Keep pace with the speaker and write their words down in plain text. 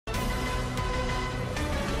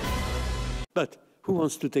But who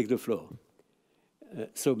wants to take the floor?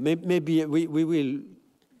 So maybe we will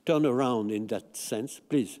turn around in that sense,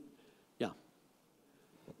 please. Yeah.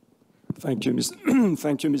 Thank you,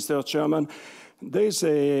 thank you, Mr. Chairman. There's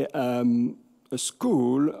a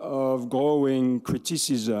school of growing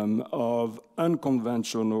criticism of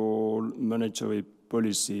unconventional monetary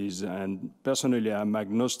policies, and personally I'm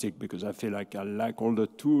agnostic because I feel like I lack all the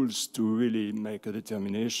tools to really make a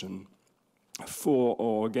determination for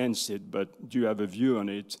or against it, but do you have a view on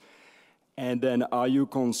it? And then are you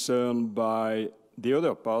concerned by the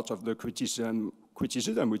other part of the criticism, which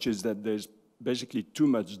is that there's basically too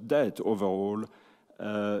much debt overall,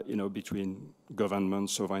 you know, between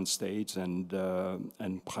governments, sovereign states, and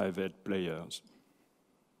private players?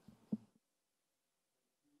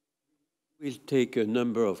 We'll take a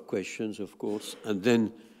number of questions, of course, and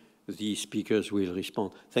then the speakers will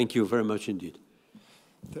respond. Thank you very much indeed.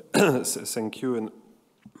 Thank you.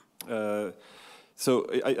 And so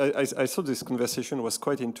I thought this conversation was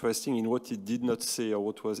quite interesting in what it did not say or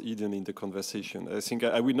what was hidden in the conversation. I think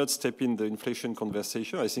I will not step in the inflation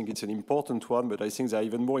conversation. I think it's an important one, but I think there are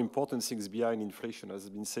even more important things behind inflation, as has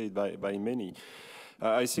been said by many.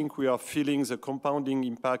 I think we are feeling the compounding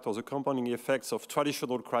impact or the compounding effects of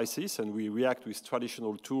traditional crises, and we react with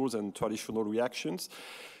traditional tools and traditional reactions.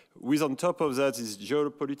 With, on top of that, this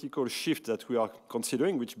geopolitical shift that we are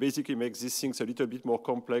considering, which basically makes these things a little bit more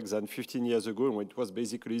complex than 15 years ago, when it was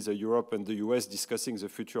basically the Europe and the US discussing the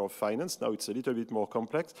future of finance. Now it's a little bit more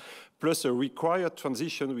complex, plus a required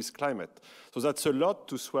transition with climate. So that's a lot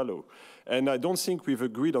to swallow. And I don't think we've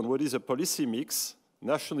agreed on what is a policy mix,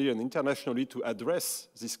 nationally and internationally, to address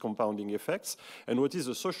these compounding effects, and what is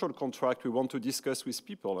the social contract we want to discuss with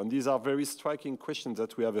people. And these are very striking questions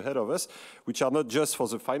that we have ahead of us, which are not just for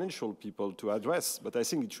the financial people to address, but I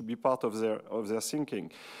think it should be part of their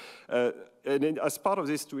thinking. And then as part of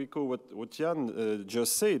this, to echo what Jan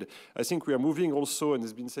just said, I think we are moving also, and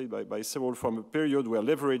it's been said by several, from a period where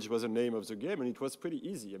leverage was the name of the game, and it was pretty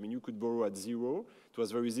easy. I mean, you could borrow at zero. It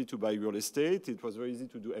was very easy to buy real estate. It was very easy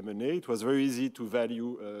to do M&A. It was very easy to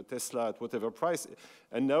value Tesla at whatever price.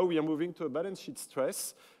 And now we are moving to a balance sheet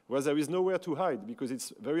stress where there is nowhere to hide, because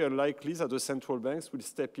it's very unlikely that the central banks will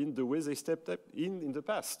step in the way they stepped in the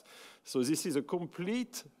past. So this is a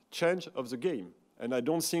complete change of the game. And I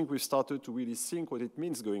don't think we've started to really think what it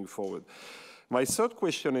means going forward. My third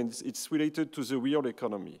question, and it's related to the real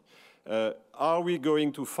economy. Are we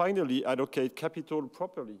going to finally allocate capital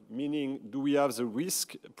properly? Meaning, do we have the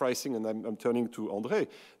risk pricing, and I'm turning to André,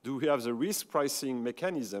 do we have the risk pricing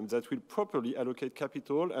mechanism that will properly allocate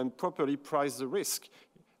capital and properly price the risk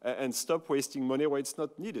and stop wasting money where it's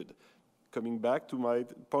not needed? Coming back to my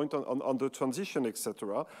point on the transition,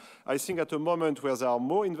 etc., I think at a moment where there are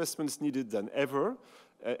more investments needed than ever,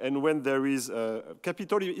 and when there is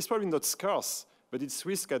capital, it's probably not scarce, but it's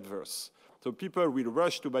risk adverse. So people will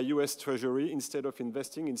rush to buy US Treasury instead of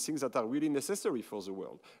investing in things that are really necessary for the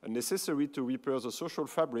world and necessary to repair the social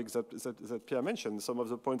fabric that Pierre mentioned, some of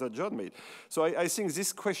the points that John made. So I think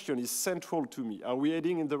this question is central to me. Are we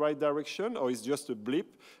heading in the right direction, or is it just a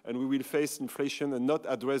blip and we will face inflation and not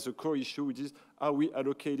address the core issue, which is, are we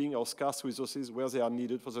allocating our scarce resources where they are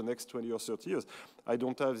needed for the next 20 or 30 years? I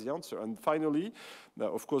don't have the answer. And finally,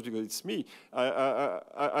 of course, because it's me,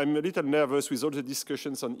 I'm a little nervous with all the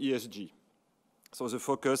discussions on ESG. So the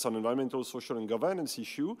focus on environmental, social, and governance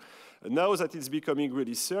issue. Now that it's becoming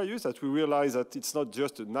really serious, that we realize that it's not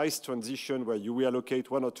just a nice transition where you reallocate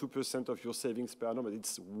 1 or 2% of your savings per annum, but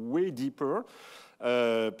it's way deeper.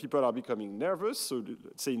 People are becoming nervous. So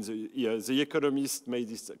let's say in the Economist made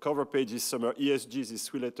this cover page this summer, ESG, these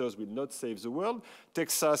 3 letters will not save the world.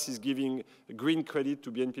 Texas is giving green credit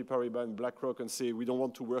to BNP Paribas and BlackRock and say, we don't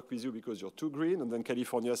want to work with you because you're too green. And then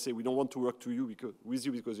California say, we don't want to work with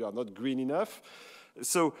you because you are not green enough.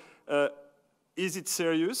 So is it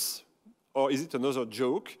serious, or is it another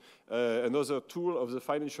joke, another tool of the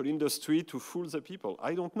financial industry to fool the people?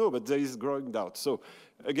 I don't know, but there is growing doubt. So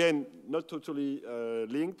again, not totally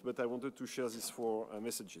linked, but I wanted to share these 4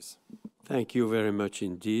 messages. Thank you very much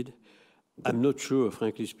indeed. I'm not sure,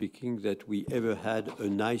 frankly speaking, that we ever had a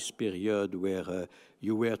nice period where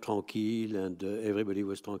you were tranquille and everybody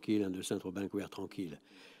was tranquille and the central bank were tranquille.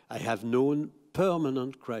 I have known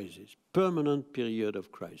permanent crisis, permanent period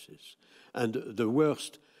of crisis. And the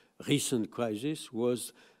worst recent crisis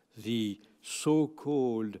was the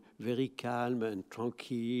so-called very calm and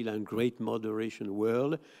tranquil and great moderation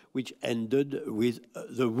world, which ended with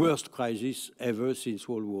the worst crisis ever since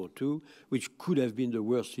World War II, which could have been the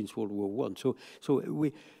worst since World War I. So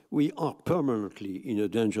we are permanently in a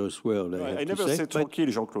dangerous world. I never said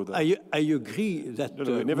tranquille, Jean-Claude. I agree that...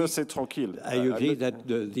 No, I never said tranquille. I agree that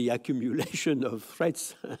the accumulation of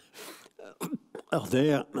threats are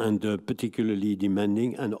there and particularly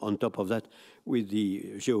demanding, and on top of that, with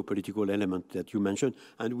the geopolitical element that you mentioned,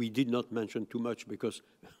 and we did not mention too much because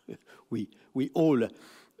we all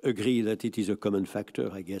agree that it is a common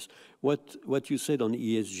factor, I guess. What you said on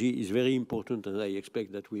ESG is very important, and I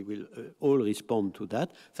expect that we will all respond to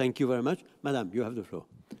that. Thank you very much. Madame, you have the floor.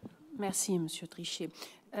 Merci, Monsieur Trichet.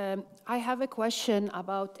 I have a question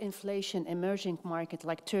about inflation, emerging market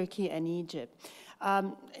like Turkey and Egypt.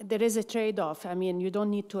 There is a trade-off. I mean, you don't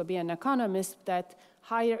need to be an economist that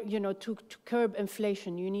higher, to curb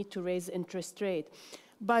inflation, you need to raise interest rate.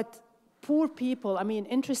 But poor people, I mean,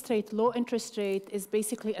 low interest rate is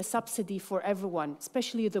basically a subsidy for everyone,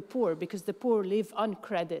 especially the poor, because the poor live on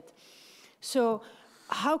credit. So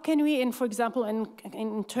how can we, for example,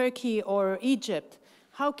 in Turkey or Egypt,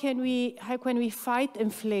 how can we fight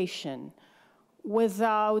inflation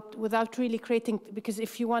without really creating, because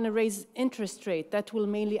if you want to raise interest rate, that will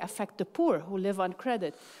mainly affect the poor who live on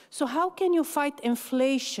credit. So how can you fight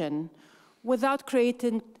inflation without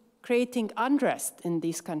creating unrest in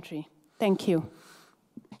this country? Thank you.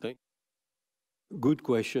 Good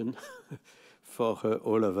question for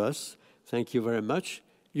all of us. Thank you very much.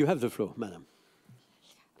 You have the floor, Madam.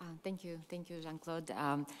 Thank you, Jean-Claude.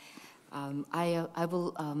 I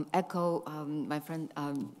will echo my friend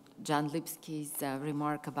John Lipsky's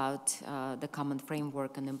remark about the common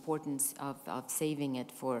framework and the importance of saving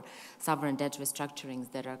it for sovereign debt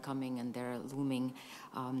restructurings that are coming and they're looming.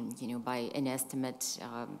 By an estimate,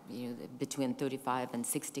 between 35 and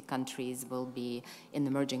 60 countries will be in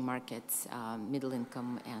emerging markets. Middle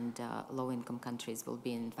income and low income countries will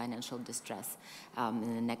be in financial distress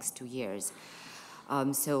in the next 2 years.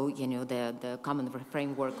 The common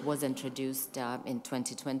framework was introduced in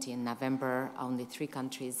 2020 in November. Only 3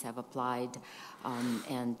 countries have applied,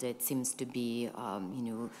 and it seems to be,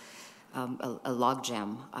 a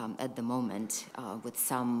logjam at the moment with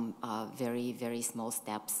some very, very small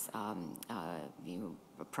steps,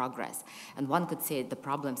 progress. And one could say the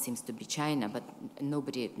problem seems to be China, but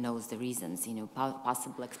nobody knows the reasons,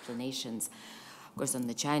 possible explanations. Of course, on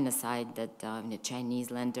the China side, that the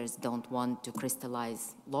Chinese lenders don't want to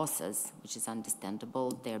crystallize losses, which is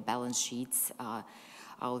understandable. Their balance sheets are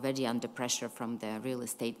already under pressure from the real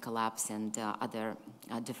estate collapse and other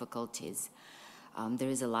difficulties. There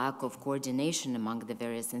is a lack of coordination among the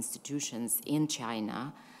various institutions in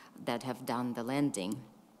China that have done the lending.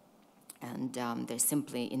 And they're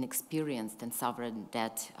simply inexperienced in sovereign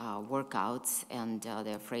debt workouts, and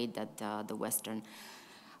they're afraid that the Western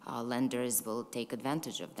lenders will take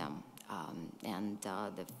advantage of them.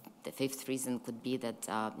 The fifth reason could be that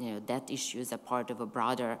debt issues are part of a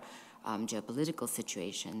broader geopolitical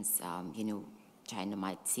situations. China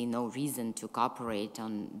might see no reason to cooperate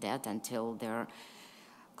on debt until they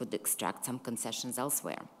could extract some concessions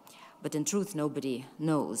elsewhere. But in truth, nobody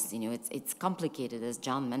knows. It's complicated, as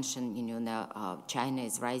John mentioned. China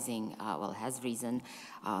is rising, has risen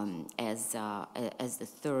as the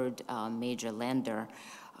third major lender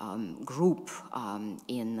group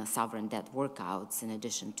in sovereign debt workouts, in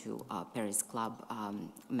addition to Paris Club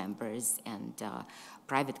members and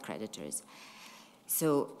private creditors.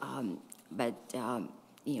 So,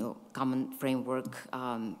 common framework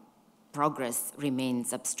progress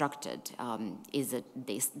remains obstructed. Is it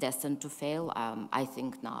destined to fail? I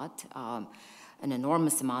think not. An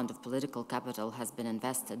enormous amount of political capital has been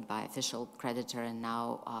invested by official creditor and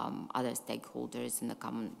now other stakeholders in the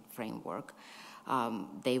common framework.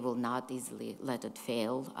 They will not easily let it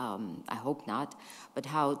fail. I hope not. But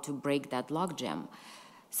how to break that logjam?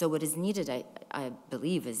 So what is needed, I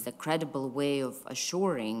believe, is a credible way of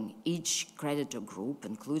assuring each creditor group,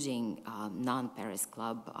 including non-Paris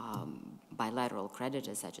Club bilateral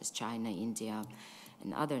creditors such as China, India,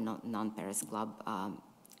 and other non-Paris Club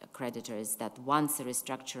creditors, that once a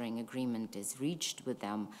restructuring agreement is reached with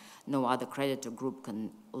them, no other creditor group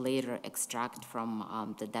can later extract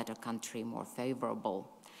from the debtor country more favorable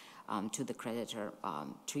to the creditor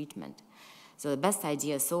treatment. So the best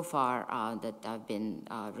idea so far that I've been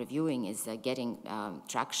reviewing is getting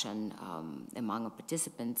traction among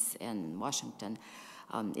participants in Washington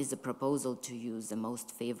is a proposal to use the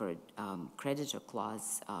most favored creditor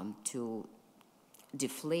clause to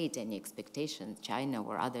deflate any expectations China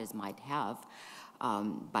or others might have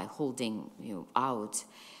by holding out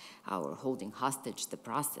or holding hostage the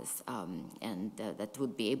process, and that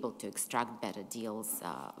would be able to extract better deals,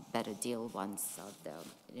 better deal once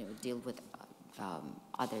the deal with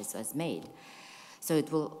others was made. So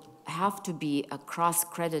it will have to be a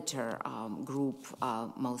cross-creditor group,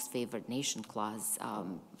 most favored nation clause,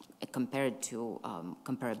 compared to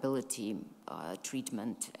comparability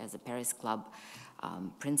treatment as a Paris Club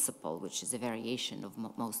principle, which is a variation of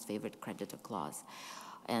most favored creditor clause.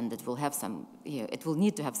 And it will have some, it will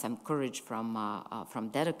need to have some courage from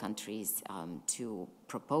debtor countries to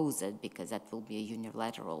propose it, because that will be a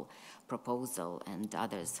unilateral proposal, and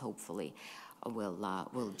others hopefully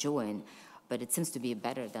will join. But it seems to be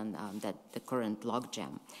better than the current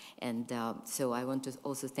logjam. And so I want to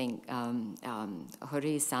also thank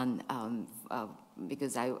Horii-san,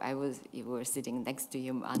 because you were sitting next to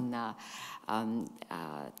him on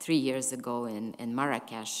 3 years ago in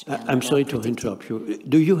Marrakesh. I'm sorry to interrupt you.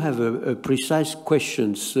 Do you have a precise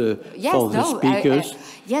questions for the speakers?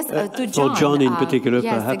 Yes, to John. For John in particular,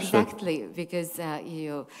 yes, perhaps? Yes, exactly, because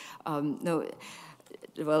no.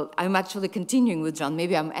 Well, I'm actually continuing with John.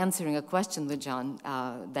 Maybe I'm answering a question with John,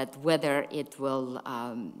 that whether it will,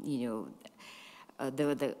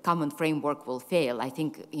 the common framework will fail. I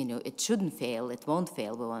think, it shouldn't fail. It won't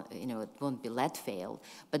fail. It won't be let fail.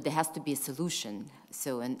 But there has to be a solution.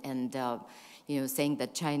 So, saying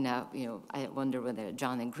that China, I wonder whether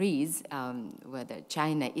John agrees, whether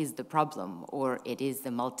China is the problem or it is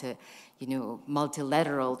the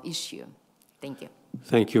multilateral issue. Thank you.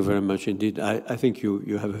 Thank you very much indeed. I think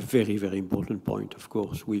you have a very, very important point, of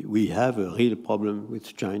course. We have a real problem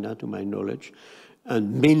with China, to my knowledge,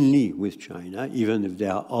 and mainly with China, even if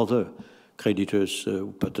there are other creditors,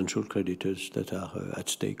 potential creditors that are at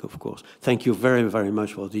stake, of course. Thank you very, very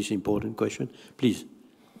much for this important question. Please.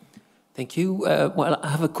 Thank you. Well, I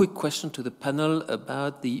have a quick question to the panel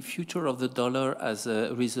about the future of the dollar as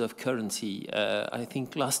a reserve currency. I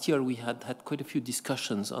think last year we had quite a few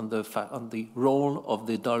discussions on the role of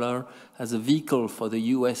the dollar as a vehicle for the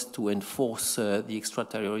US to enforce the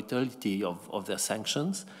extraterritoriality of their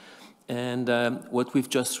sanctions. And what we've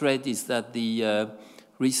just read is that the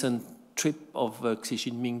recent trip of Xi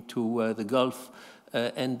Jinping to the Gulf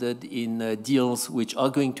ended in deals which are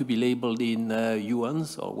going to be labeled in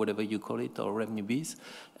yuans, or whatever you call it, or renminbis.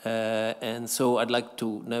 And so I'd like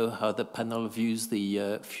to know how the panel views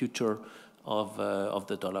the future of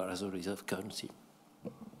the dollar as a reserve currency.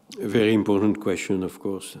 A very important question, of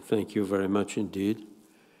course. Thank you very much indeed.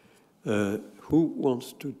 Who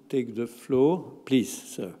wants to take the floor? Please,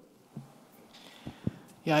 sir.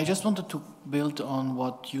 Yeah, I just wanted to build on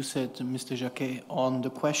what you said, Mr. Jacquet, on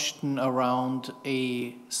the question around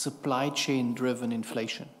a supply chain-driven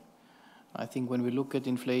inflation. I think when we look at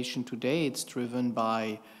inflation today, it's driven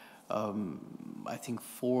by, I think,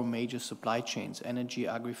 4 major supply chains: energy,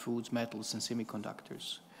 agri-foods, metals, and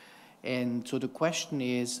semiconductors. And so the question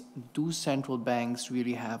is, do central banks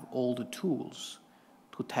really have all the tools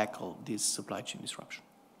to tackle this supply chain disruption?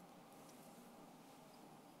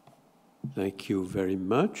 Thank you very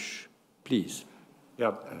much. Please.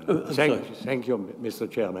 Yeah, thank you, Mr.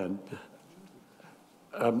 Chairman.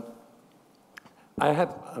 I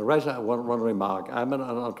have rather one remark. I'm an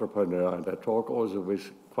entrepreneur, and I talk also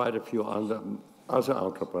with quite a few other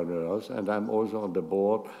entrepreneurs, and I'm also on the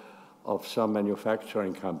board of some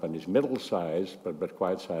manufacturing companies, middle-sized, but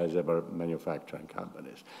quite sizable manufacturing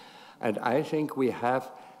companies. And I think we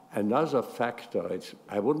have another factor.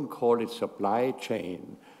 I wouldn't call it supply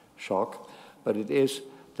chain shock, but it is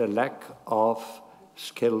the lack of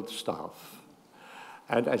skilled staff.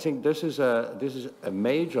 And I think this is a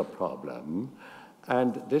major problem,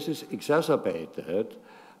 and this is exacerbated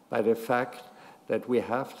by the fact that we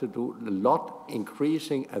have to do a lot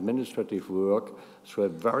increasing administrative work through a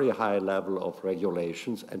very high level of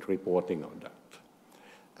regulations and reporting on that.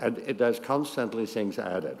 And there's constantly things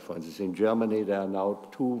added. For instance, in Germany, there are now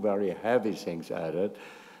 2 very heavy things added.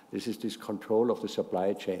 This is this control of the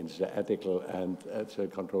supply chains, the ethical and the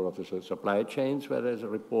control of the supply chains, where there's a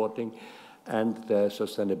reporting, and the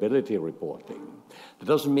sustainability reporting. It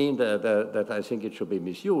doesn't mean that I think it should be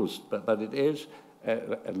misused, but it is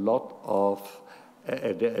a lot of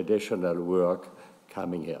additional work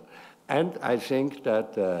coming here. And I think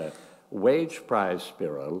that the wage price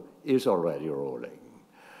spiral is already rolling.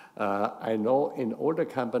 I know in all the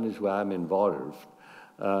companies where I'm involved,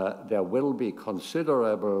 there will be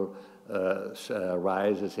considerable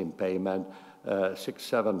rises in payment,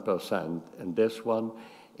 6–7% in this one.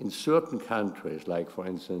 In certain countries, like for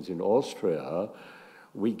instance in Austria,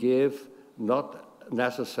 we give not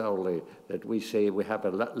necessarily that we say we have a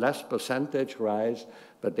less percentage rise,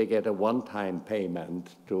 but they get a one-time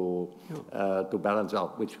payment to balance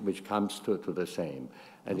out, which comes to the same.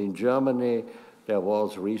 And in Germany, there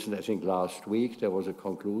was recent, I think last week, there was a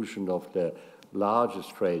conclusion of the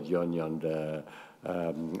largest trade union, the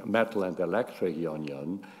metal and electric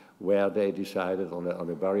union, where they decided on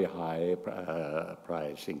a very high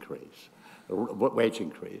price increase, wage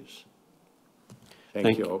increase.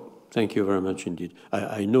 Thank you. Thank you very much indeed.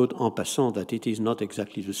 I note en passant that it is not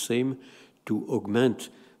exactly the same to augment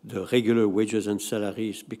the regular wages and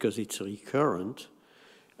salaries because it's recurrent,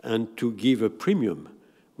 and to give a premium,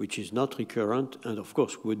 which is not recurrent, and of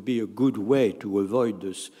course would be a good way to avoid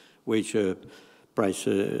this wage price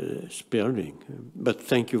spiraling. But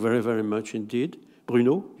thank you very, very much indeed.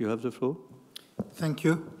 Bruno, you have the floor. Thank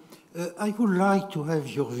you. I would like to have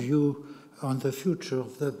your view on the future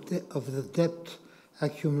of the debt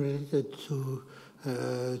accumulated to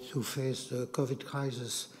face the COVID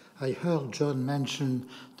crisis. I heard John mention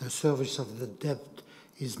the service of the debt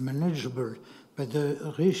is manageable, but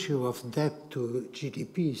the ratio of debt to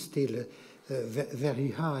GDP is still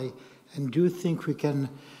very high. And do you think we can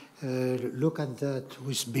look at that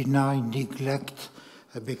with benign neglect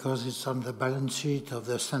because it's on the balance sheet of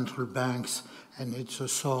the central banks and it's a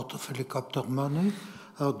sort of helicopter money?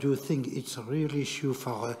 Or do you think it's a real issue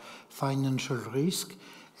for a financial risk?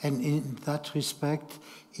 And in that respect,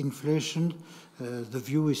 inflation, the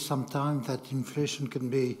view is sometimes that inflation can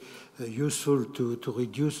be useful to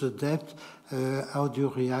reduce the debt. How do you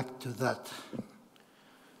react to that?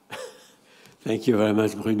 Thank you very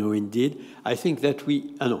much, Bruno, indeed. I think that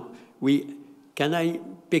can I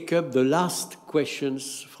pick up the last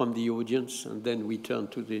questions from the audience and then we turn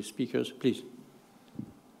to the speakers, please?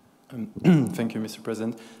 Thank you, Mr.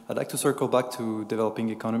 President. I'd like to circle back to developing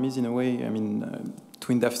economies in a way. I mean,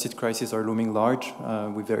 twin deficit crises are looming large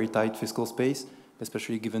with very tight fiscal space,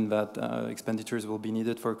 especially given that expenditures will be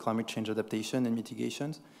needed for climate change adaptation and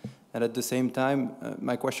mitigations. And at the same time,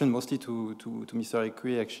 my question mostly to Mr.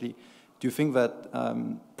 Ekué, actually, do you think that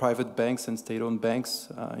private banks and state-owned banks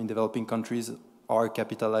in developing countries are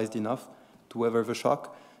capitalized enough to weather the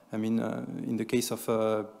shock? I mean, in the case of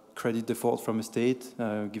credit default from a state,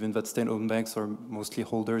 given that state-owned banks are mostly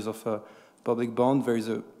holders of a public bond, there is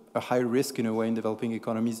a high risk in a way in developing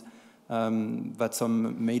economies that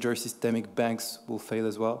some major systemic banks will fail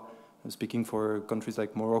as well. I'm speaking for countries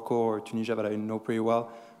like Morocco or Tunisia that I know pretty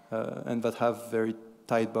well, and that have very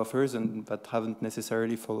tight buffers and that haven't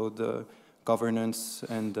necessarily followed the governance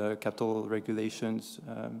and capital regulations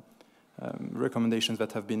recommendations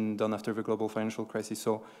that have been done after the global financial crisis.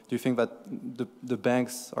 So do you think that the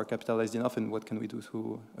banks are capitalized enough, and what can we do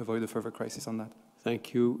to avoid a further crisis on that?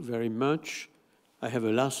 Thank you very much. I have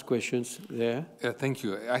a last question there. Thank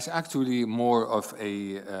you. It's actually more of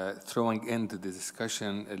a throwing into the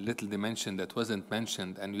discussion a little dimension that wasn't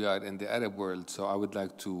mentioned, and we are in the Arab world, so I would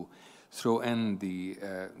like to throw in the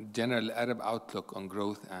general Arab outlook on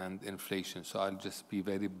growth and inflation. So I'll just be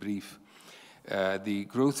very brief. The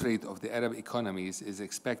growth rate of the Arab economies is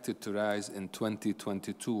expected to rise in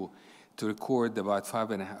 2022 to record about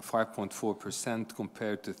 5.4%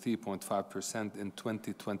 compared to 3.5% in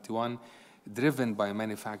 2021, driven by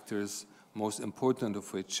many factors, most important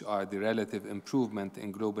of which are the relative improvement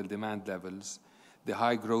in global demand levels, the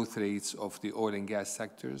high growth rates of the oil and gas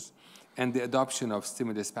sectors, and the adoption of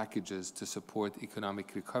stimulus packages to support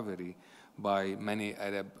economic recovery by many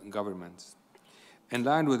Arab governments. In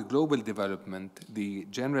line with global development, the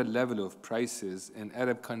general level of prices in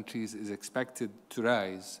Arab countries is expected to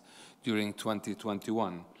rise during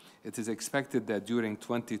 2021. It is expected that during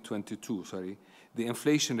 2022, the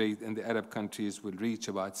inflation rate in the Arab countries will reach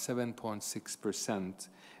about 7.6%,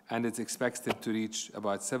 and it's expected to reach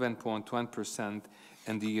about 7.1%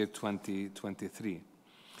 in the year 2023.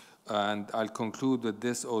 And I'll conclude with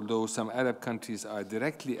this, although some Arab countries are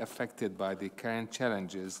directly affected by the current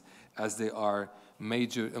challenges as they are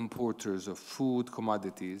major importers of food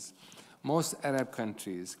commodities, most Arab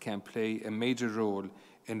countries can play a major role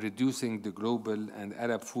in reducing the global and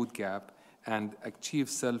Arab food gap and achieve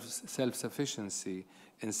self-sufficiency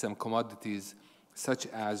in some commodities such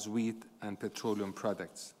as wheat and petroleum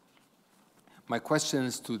products. My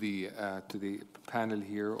questions to the panel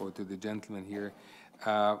here, or to the gentleman here,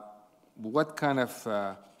 what kind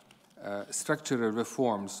of structural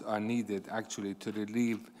reforms are needed actually to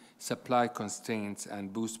relieve supply constraints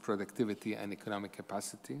and boost productivity and economic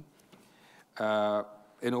capacity?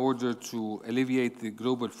 In order to alleviate the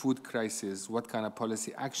global food crisis, what kind of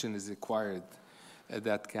policy action is required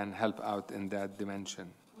that can help out in that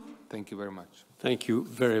dimension? Thank you very much. Thank you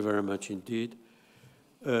very, very much indeed.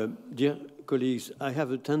 Dear colleagues, I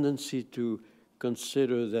have a tendency to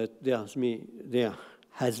consider that there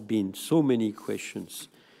has been so many questions.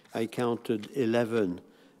 I counted 11,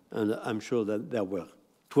 and I'm sure that there were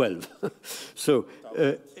 12. So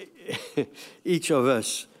each of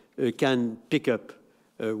us can pick up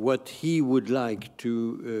what he would like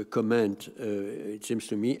to comment, it seems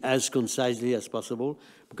to me, as concisely as possible,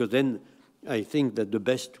 because then I think that the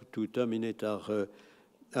best to terminate our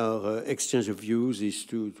exchange of views is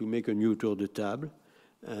to make a new tour de table.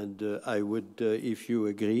 And I would, if you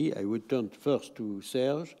agree, I would turn first to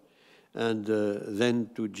Serge, and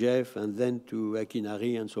then to Jeff, and then to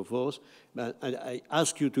Akinari, and so forth. But I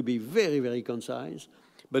ask you to be very, very concise,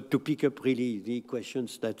 but to pick up really the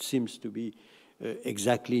questions that seems to be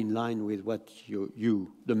exactly in line with what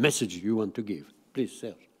the message you want to give. Please,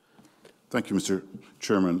 Serge. Thank you, Mr.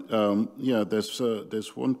 Chairman. Yeah,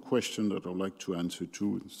 there's one question that I'd like to answer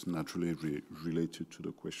to. It's naturally related to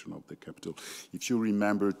the question of the capital. If you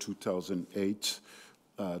remember 2008,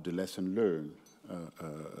 the lesson learned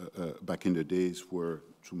back in the days were,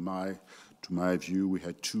 to my view, we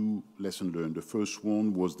had two lessons learned. The first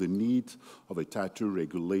one was the need of a tighter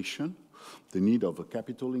regulation, the need of a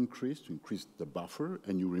capital increase to increase the buffer.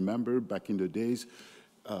 And you remember back in the days,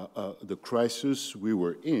 the crisis we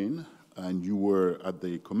were in, and you were at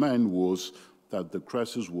the command, was that the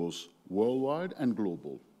crisis was worldwide and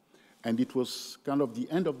global. And it was kind of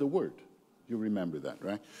the end of the word. You remember that,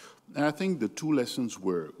 right? And I think the two lessons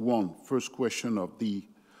were, one, first question of the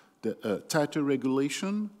tighter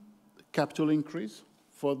regulation, capital increase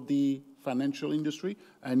for the financial industry,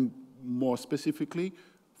 and more specifically,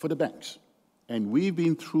 for the banks. And we've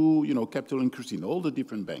been through, capital increase in all the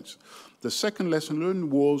different banks. The second lesson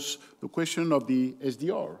learned was the question of the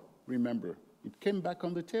SDR. Remember, it came back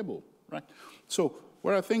on the table, right? So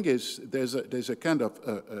what I think is there's a kind of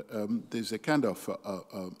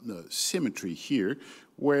symmetry here,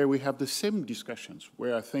 where we have the same discussions,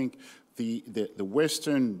 where I think the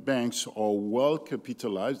Western banks are well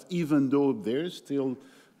capitalized, even though there's still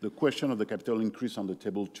the question of the capital increase on the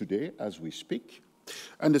table today as we speak.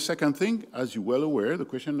 And the second thing, as you're well aware, the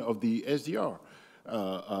question of the SDR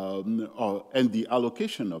and the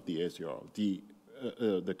allocation of the SDR.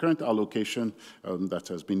 The current allocation that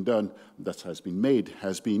has been done, that has been made,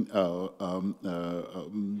 has been of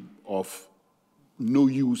no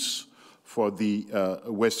use for the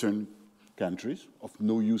Western countries, of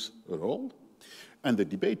no use at all. And the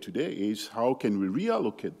debate today is how can we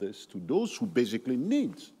reallocate this to those who basically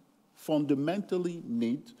fundamentally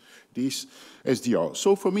need this SDR.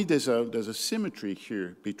 So for me, there's a symmetry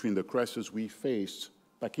here between the crisis we faced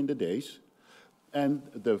back in the days and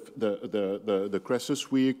the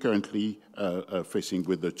crisis we are currently facing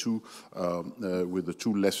with the two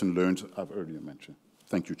lessons learned I've earlier mentioned.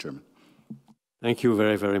 Thank you, Chairman. Thank you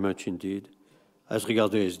very, very much indeed. As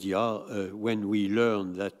regards the SDR, when we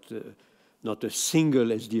learn that not a single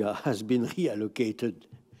SDR has been reallocated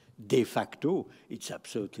de facto, it's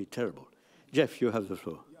absolutely terrible. Jeff, you have the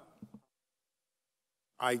floor.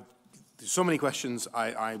 There's so many questions.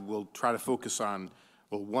 I will try to focus on,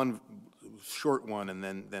 well, one short one and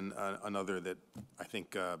then another that I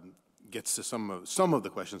think gets to some of the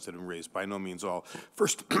questions that have been raised, by no means all.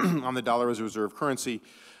 First, on the dollar as a reserve currency,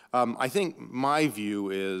 I think my view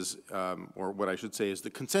is, or what I should say is the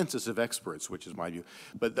consensus of experts, which is my view.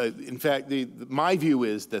 But in fact, my view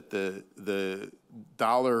is that the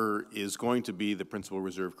dollar is going to be the principal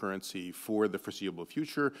reserve currency for the foreseeable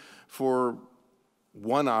future for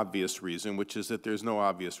one obvious reason, which is that there's no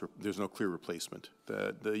clear replacement.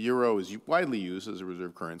 The euro is widely used as a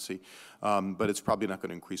reserve currency, but it's probably not going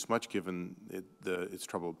to increase much given its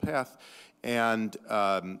troubled path. And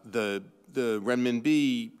the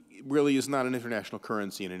renminbi really is not an international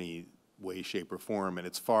currency in any way, shape, or form, and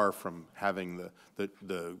it's far from having the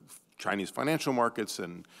Chinese financial markets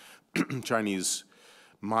and Chinese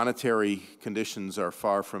monetary conditions are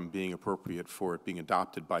far from being appropriate for it being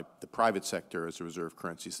adopted by the private sector as a reserve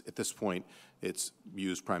currency. At this point, it's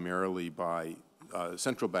used primarily by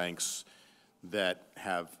central banks that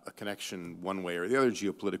have a connection one way or the other,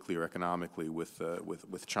 geopolitically or economically, with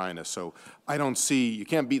China. So I don't see, you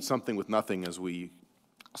can't beat something with nothing, as we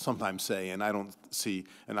sometimes say, and I don't see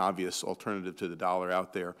an obvious alternative to the dollar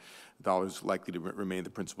out there. The dollar is likely to remain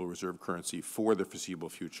the principal reserve currency for the foreseeable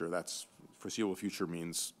future. That's foreseeable future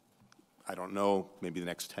means, I don't know, maybe the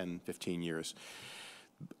next 10, 15 years.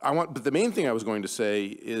 But the main thing I was going to say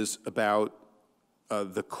is about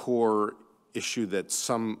the core issue that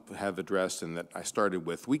some have addressed and that I started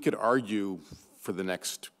with. We could argue for the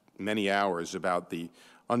next many hours about the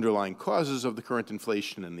underlying causes of the current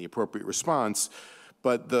inflation and the appropriate response,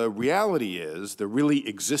 but the reality is the really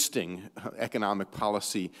existing economic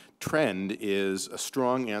policy trend is a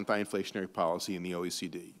strong anti-inflationary policy in the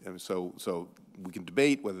OECD. And so we can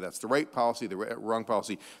debate whether that's the right policy, the wrong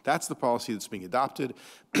policy. That's the policy that's being adopted.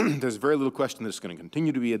 There's very little question that it's going to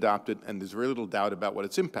continue to be adopted, and there's very little doubt about what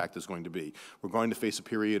its impact is going to be. We're going to face a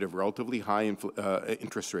period of relatively high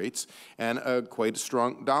interest rates and quite a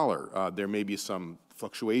strong dollar. There may be some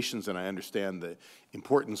fluctuations, and I understand the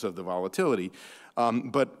importance of the volatility.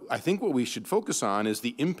 But I think what we should focus on is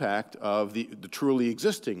the impact of the truly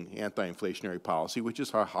existing anti-inflationary policy, which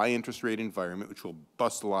is a high interest rate environment, which will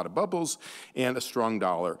bust a lot of bubbles, and a strong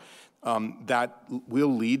dollar. That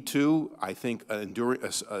will lead to, I think,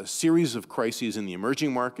 a series of crises in the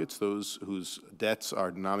emerging markets, those whose debts are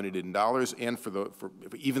denominated in dollars, and for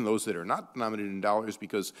even those that are not denominated in dollars,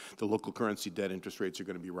 because the local currency debt interest rates are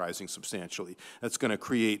going to be rising substantially. That's going to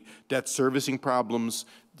create debt servicing problems.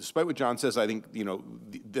 Despite what John says, I think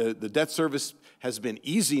the debt service has been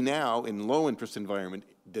easy now in low interest environment.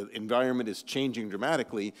 The environment is changing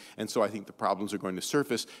dramatically, and so I think the problems are going to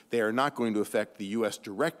surface. They are not going to affect the U.S.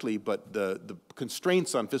 directly, but the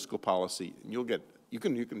constraints on fiscal policy, and you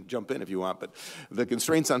can jump in if you want, but the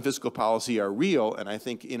constraints on fiscal policy are real, and I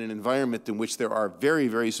think in an environment in which there are very,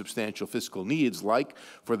 very substantial fiscal needs, like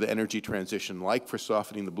for the energy transition, like for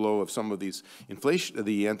softening the blow of some of these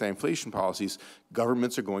the anti-inflation policies,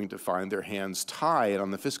 governments are going to find their hands tied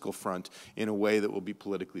on the fiscal front in a way that will be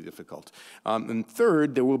politically difficult. And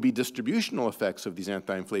third, there will be distributional effects of these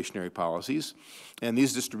anti-inflationary policies, and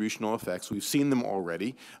these distributional effects, we've seen them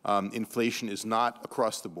already. Inflation is not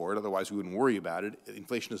across the board, otherwise we wouldn't worry about it.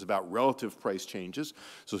 Inflation is about relative price changes.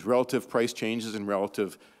 So relative price changes and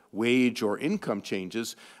relative wage or income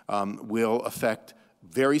changes will affect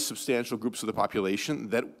very substantial groups of the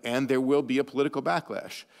population, and there will be a political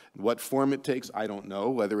backlash. What form it takes, I don't know,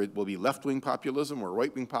 whether it will be left-wing populism or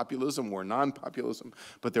right-wing populism or non-populism,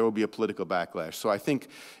 but there will be a political backlash. So I think,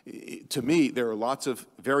 to me, there are lots of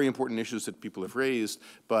very important issues that people have raised,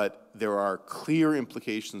 but there are clear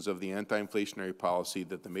implications of the anti-inflationary policy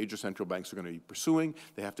that the major central banks are going to be pursuing.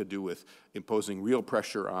 They have to do with imposing real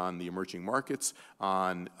pressure on the emerging markets,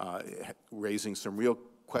 on raising some real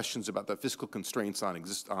questions about the fiscal constraints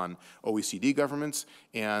on OECD governments,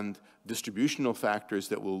 and distributional factors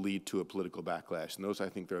that will lead to a political backlash. And those, I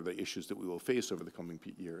think, are the issues that we will face over the coming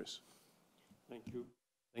years. Thank you.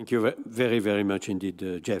 Thank you very, very much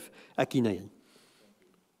indeed, Jeff. Akinari.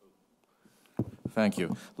 Thank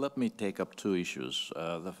you. Let me take up two issues.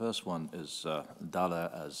 The first one is dollar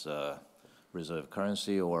as reserve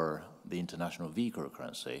currency or the international vehicle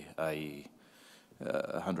currency. I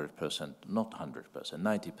 100%, not 100%,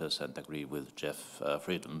 90% agree with Jeff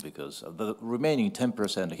Frieden, because the remaining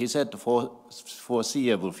 10%, he said for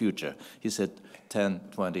foreseeable future, he said 10,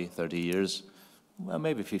 20, 30 years, well,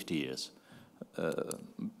 maybe 50 years.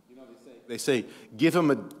 They say give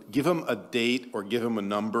him a date or give him a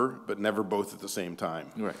number, but never both at the same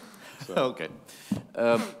time. Right. So. Okay.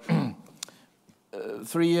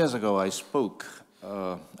 3 years ago, I spoke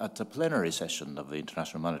at the plenary session of the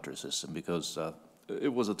International Monetary System, because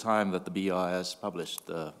it was a time that the BIS published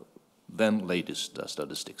the then latest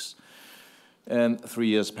statistics. And 3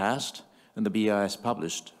 years passed, and the BIS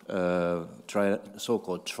published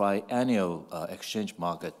so-called triennial exchange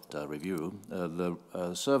market review. The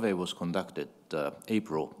survey was conducted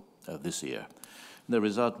April of this year. The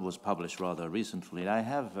result was published rather recently. I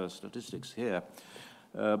have statistics here.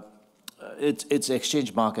 It's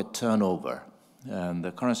exchange market turnover, and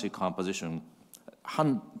the currency composition,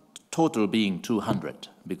 total being 200,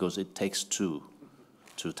 because it takes two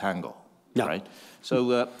to tango, yeah. Right?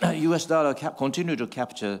 So US dollar continue to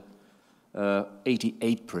capture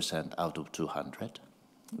 88% out of 200,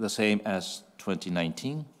 the same as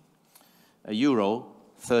 2019. Euro,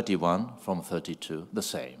 31 from 32, the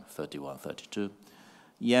same, 31, 32.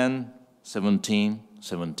 Yen, 17,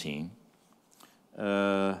 17.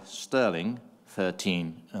 Sterling,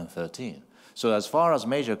 13 and 13. So as far as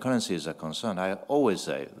major currencies are concerned, I always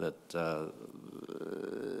say that,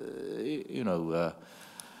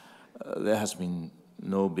 there has been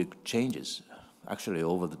no big changes, actually,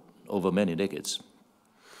 over many decades.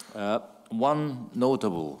 One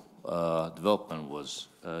notable development was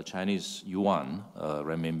Chinese yuan,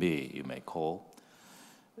 renminbi, you may call.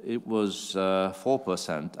 It was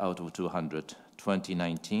 4% out of 200,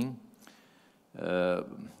 2019,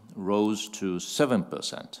 rose to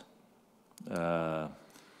 7%.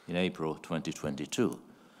 In April 2022.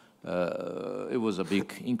 It was a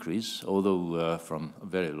big increase, although from a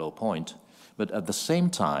very low point. But at the same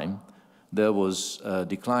time, there was a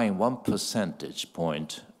decline 1 percentage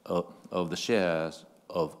point of the shares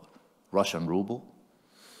of Russian ruble,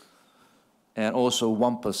 and also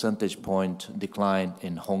 1 percentage point decline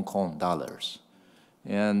in Hong Kong dollars.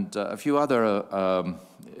 And a few other,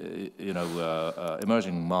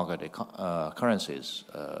 emerging market currencies,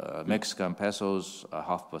 Mexican pesos, a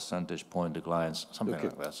 0.5 percentage point declines, something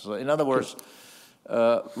like that. So in other words,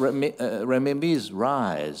 renminbi's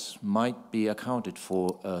rise might be accounted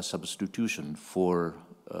for substitution for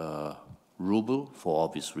ruble for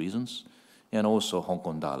obvious reasons, and also Hong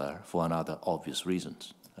Kong dollar for another obvious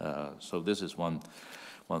reasons. So this is one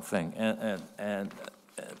thing, and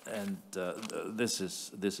this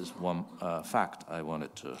is one fact I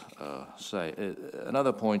wanted to say.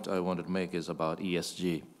 Another point I wanted to make is about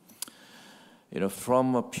ESG.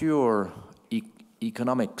 From a pure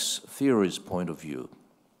economics theory's point of view,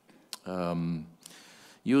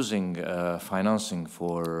 using financing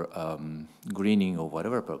for greening or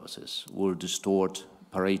whatever purposes will distort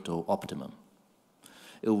Pareto optimum.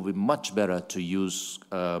 It will be much better to use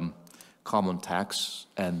common tax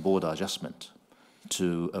and border adjustment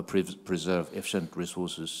to preserve efficient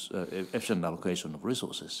resources, efficient allocation of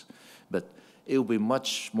resources. But it will be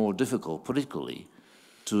much more difficult politically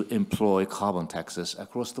to employ carbon taxes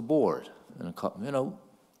across the board. And,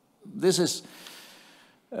 this is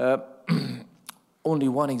only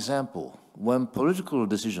one example. When political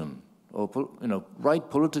decision or right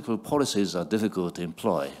political policies are difficult to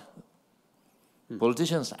employ,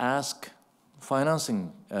 politicians ask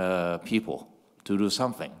financing people to do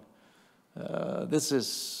something. This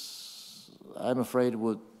is, I'm afraid,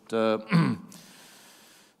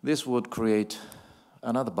 this would create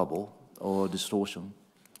another bubble or distortion.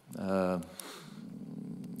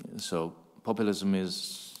 So populism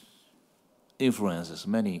influences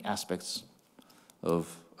many aspects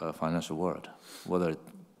of financial world, whether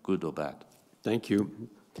good or bad. Thank you.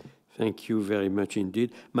 Thank you very much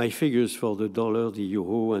indeed. My figures for the dollar, the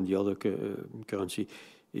euro, and the other currency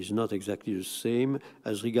is not exactly the same.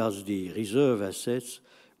 As regards the reserve assets,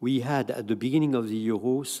 we had at the beginning of the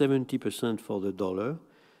euro 70% for the dollar,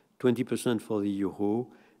 20% for the euro,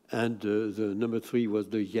 and the number 3 was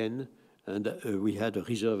the yen, and we had a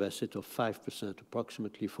reserve asset of 5%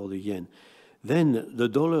 approximately for the yen. Then the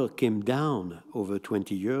dollar came down over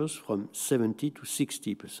 20 years from 70 to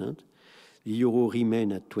 60%. The euro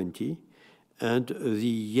remained at 20, and the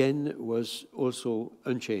yen was also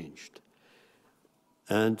unchanged.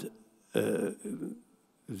 And the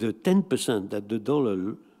 10% that the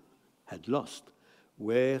dollar had lost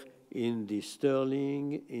were in the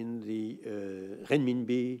sterling, in the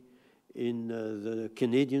renminbi, in the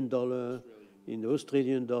Canadian dollar, in the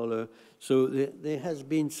Australian dollar. So there has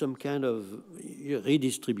been some kind of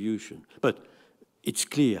redistribution. But it's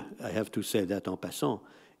clear, I have to say that en passant,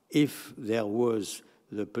 if there was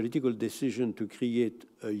the political decision to create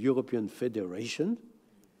a European federation,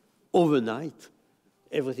 overnight,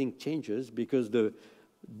 everything changes because the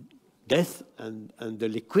death and the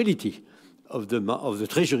liquidity of the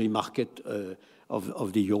treasury market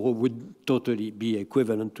of the euro would totally be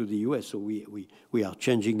equivalent to the US. So we are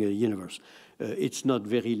changing a universe. It's not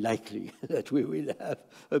very likely that we will have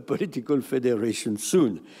a political federation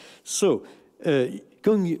soon. So,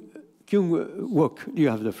 Kyung-wook, you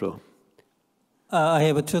have the floor. I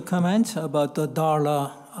have 2 comments about the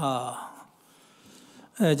dollar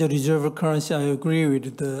as a reserve currency. I agree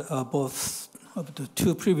with both of the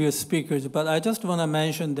 2 previous speakers, but I just want to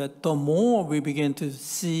mention that the more we begin to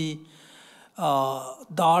see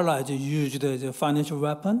dollar as used as a financial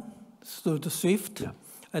weapon through the SWIFT,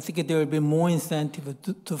 I think there will be more incentive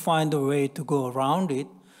to find a way to go around it.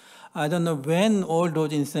 I don't know when all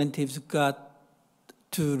those incentives got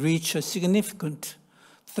to reach a significant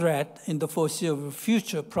threat in the foreseeable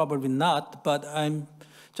future, probably not, but I'm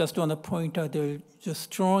just want to point out there's a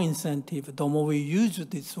strong incentive, the more we use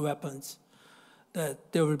these weapons,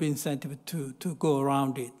 that there will be incentive to go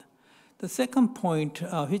around it. The second point,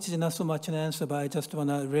 which is not so much an answer, but I just want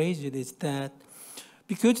to raise it, is that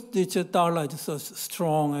because the dollar is so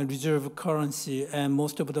strong and reserve currency, and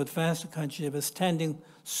most of the advanced countries have a standing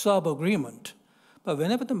sub-agreement, but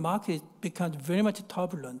whenever the market becomes very much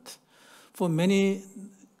turbulent, for many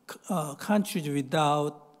countries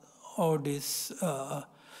without all this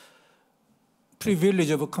privilege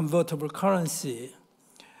of a convertible currency,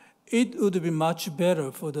 it would be much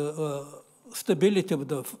better for the stability of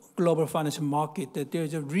the global financial market that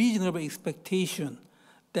there's a reasonable expectation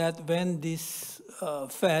that when this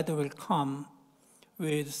Fed will come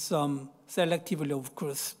with some selectively, of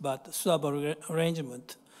course, but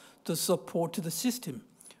sub-arrangement to support the system.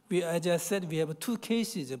 As I said, we have 2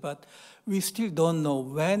 cases, but we still don't know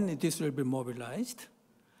when this will be mobilized.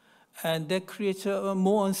 And that creates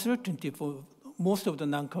more uncertainty for most of the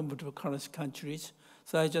non-convertible currency countries.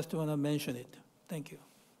 So I just want to mention it. Thank you.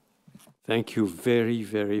 Thank you very,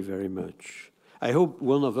 very, very much. I hope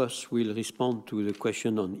one of us will respond to the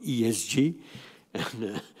question on ESG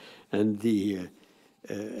and the,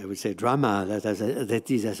 I would say, drama that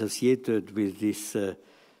is associated with this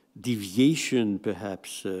deviation,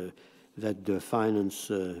 perhaps, that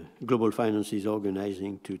the global finance is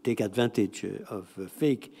organizing to take advantage of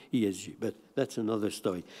fake ESG. But that's another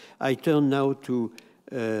story. I turn now to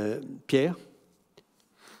Pierre.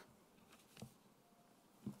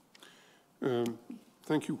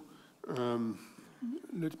 Thank you.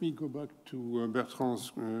 Let me go back to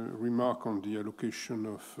Bertrand's remark on the allocation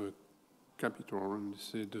of capital, and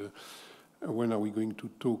said, when are we going to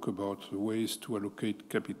talk about ways to allocate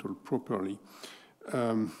capital properly?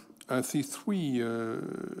 I see three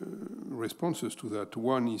responses to that.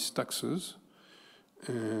 One is taxes,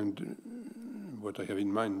 and what I have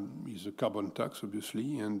in mind is a carbon tax,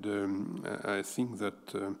 obviously, and I think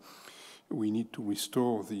that we need to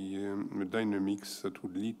restore the dynamics that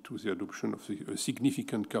would lead to the adoption of a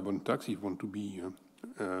significant carbon tax if we want to be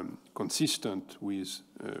consistent with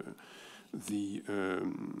the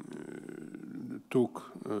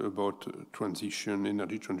talk about transition,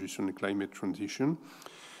 energy transition, and climate transition.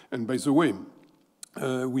 And by the way,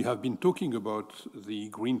 we have been talking about the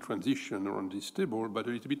green transition around this table, but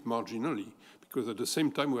a little bit marginally, because at the same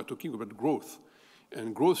time we are talking about growth.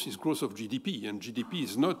 And growth is growth of GDP, and GDP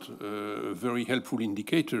is not a very helpful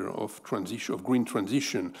indicator of transition, of green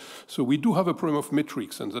transition. So we do have a problem of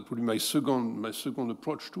metrics, and that would be my second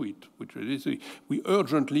approach to it, which is we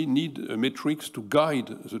urgently need metrics to guide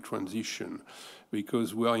the transition,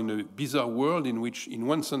 because we are in a bizarre world in which in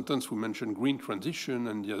one sentence we mention green transition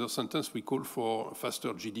and the other sentence we call for faster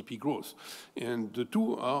GDP growth. And the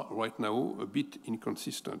two are right now a bit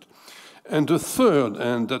inconsistent. And the third,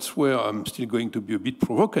 and that's where I'm still going to be a bit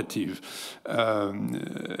provocative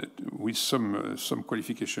with some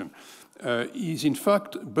qualification, is in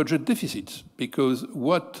fact budget deficits, because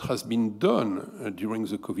what has been done during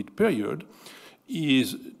the COVID period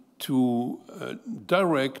is to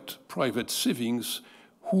direct private savings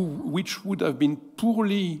which would have been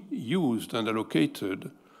poorly used and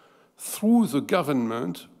allocated through the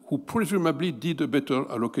government, who presumably did a better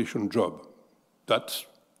allocation job. That's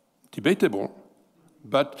debatable,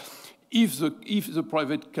 but if the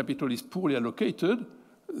private capital is poorly allocated,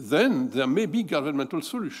 then there may be governmental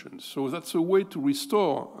solutions. So that's a way to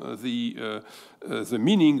restore the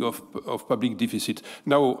meaning of public deficit.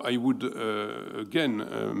 Now, I would again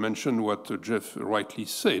mention what Jeff rightly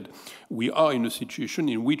said. We are in a situation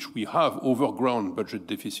in which we have overgrown budget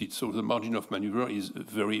deficit, so the margin of maneuver is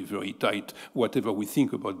very, very tight, whatever we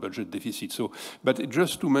think about budget deficit. So, but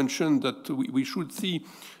just to mention that we should see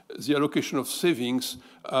the allocation of savings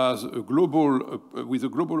as a global, with a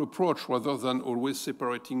global approach rather than always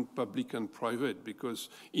separating public and private, because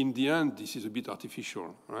in the end, this is a bit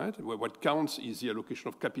artificial, right? What counts is the allocation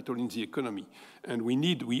of capital in the economy. And we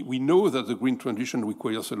know that the green transition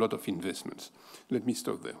requires a lot of investments. Let me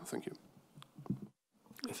stop there. Thank you.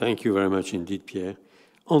 Thank you very much indeed, Pierre.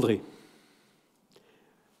 André.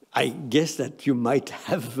 I guess that you might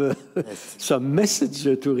have yes, some message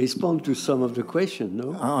to respond to some of the questions,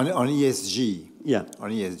 no? On ESG. Yeah.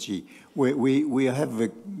 On ESG. We have a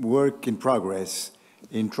work in progress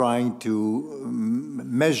in trying to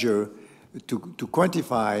measure, to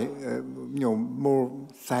quantify, more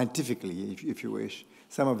scientifically, if you wish,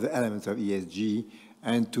 some of the elements of ESG,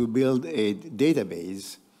 and to build a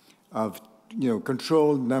database of,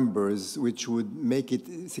 controlled numbers which would make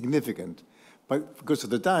it significant. But because for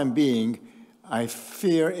the time being, I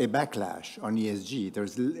fear a backlash on ESG.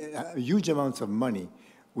 There's huge amounts of money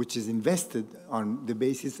which is invested on the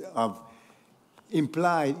basis of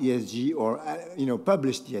implied ESG or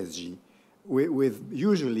published ESG, with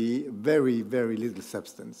usually very, very little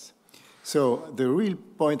substance. So the real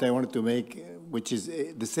point I wanted to make, which is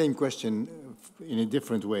the same question in a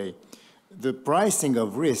different way, the pricing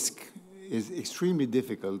of risk is extremely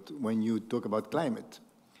difficult when you talk about climate,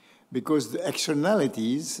 because the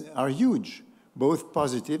externalities are huge, both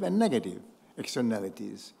positive and negative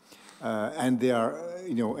externalities. And they are,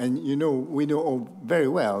 we know very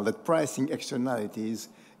well that pricing externalities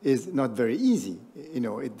is not very easy.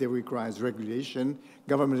 It requires regulation,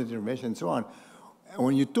 government intervention, and so on.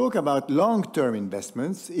 When you talk about long-term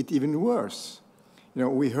investments, it's even worse.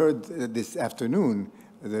 We heard this afternoon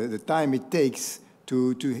the time it takes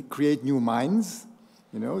to create new mines,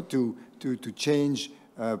 to change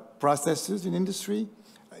processes in industry,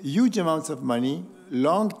 huge amounts of money,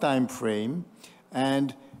 long time frame,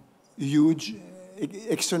 and huge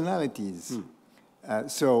externalities.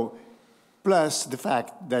 So, plus the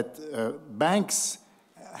fact that banks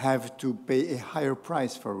have to pay a higher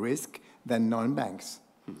price for risk than non-banks.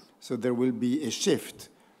 So there will be a shift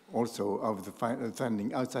also of the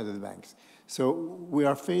funding outside of the banks. So we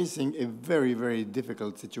are facing a very, very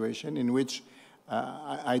difficult situation in which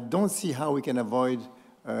I don't see how we can avoid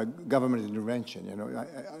government intervention. You know,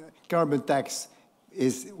 carbon tax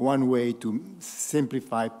is one way to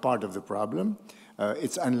simplify part of the problem.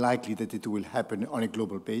 It's unlikely that it will happen on a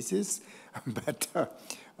global basis. But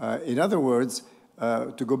in other words,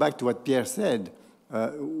 to go back to what Pierre said,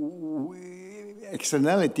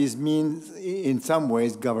 externalities mean in some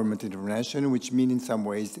ways government intervention, which mean in some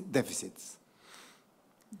ways deficits.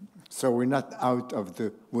 So we're not out of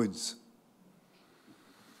the woods.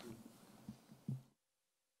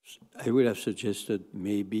 I would have suggested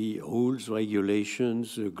maybe rules,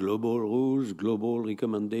 regulations, global rules, global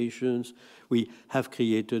recommendations. We have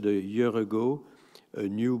created a year ago a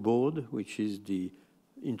new board, which is the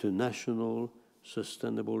International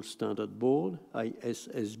Sustainable Standard Board,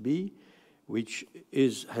 ISSB, which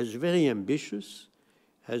has very ambitious,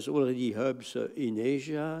 has already hubs in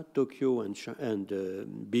Asia, Tokyo and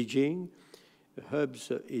Beijing,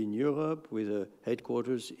 hubs in Europe with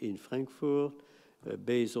headquarters in Frankfurt,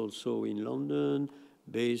 base also in London,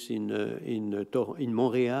 base in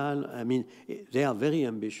Montreal. I mean, they are very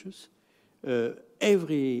ambitious.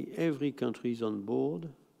 Every country is on board.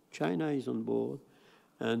 China is on board,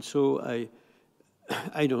 and so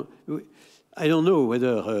I don't know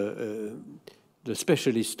whether the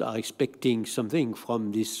specialists are expecting something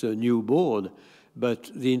from this new board,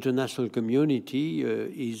 but the international community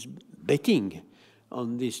is betting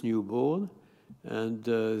on this new board, and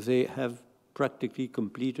they have practically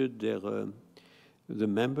completed the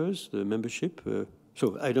membership.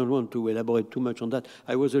 So I don't want to elaborate too much on that.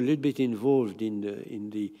 I was a little bit involved in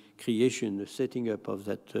the creation, the setting up of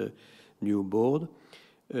that new board.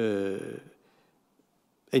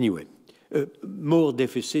 Anyway, more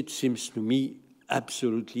deficit seems to me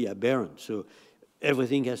absolutely aberrant. So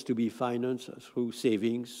everything has to be financed through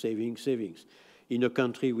savings, savings, savings. In a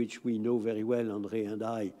country which we know very well, André and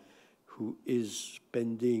I, who is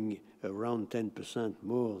spending around 10%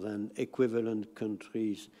 more than equivalent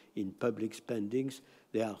countries in public spendings,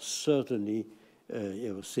 there are certainly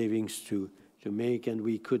savings to make, and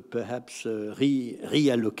we could perhaps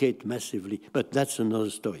reallocate massively. But that's another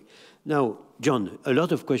story. Now, John, a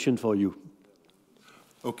lot of questions for you.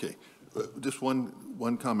 Okay, just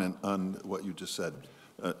one comment on what you just said,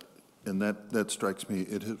 and that strikes me.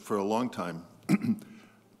 It has, for a long time,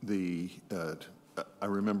 I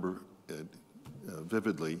remember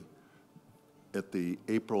vividly at the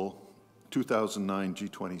April 2009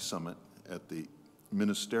 G20 summit, at the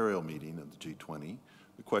ministerial meeting of the G20,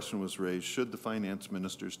 the question was raised, should the finance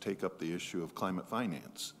ministers take up the issue of climate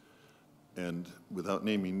finance? And without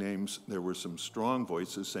naming names, there were some strong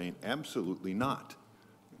voices saying, absolutely not.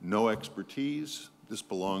 No expertise, this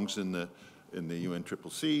belongs in the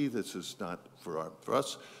UNCCC, this is not for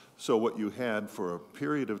us. So what you had for a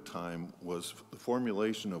period of time was the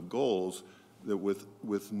formulation of goals that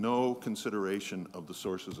with no consideration of the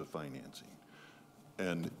sources of financing.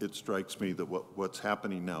 And it strikes me that what's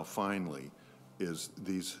happening now finally is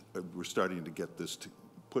we're starting to get this,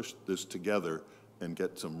 push this together and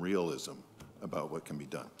get some realism about what can be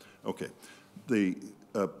done. Okay, the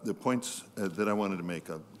points that I wanted to make,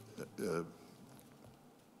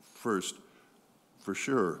 first, for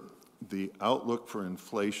sure, the outlook for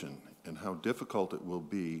inflation and how difficult it will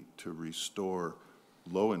be to restore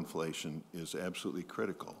low inflation is absolutely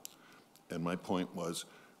critical. And my point was,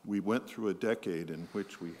 we went through a decade in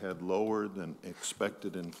which we had lower than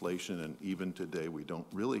expected inflation, and even today we don't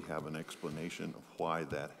really have an explanation of why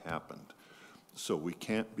that happened. So we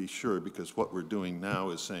can't be sure, because what we're doing now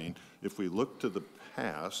is saying, if we look to the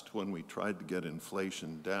past when we tried to get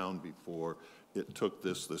inflation down before it took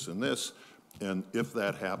this, this, and this, and if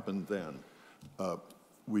that happened then,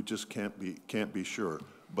 we just can't be sure.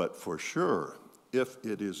 But for sure, if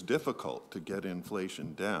it is difficult to get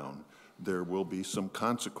inflation down, there will be some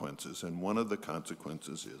consequences. And one of the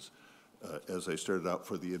consequences is, as I started out,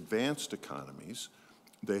 for the advanced economies,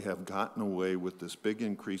 they have gotten away with this big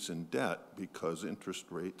increase in debt because interest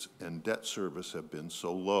rates and debt service have been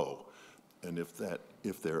so low. And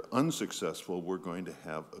if they're unsuccessful, we're going to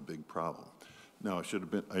have a big problem. Now, I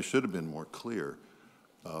should have been more clear.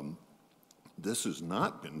 This has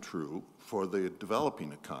not been true for the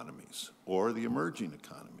developing economies or the emerging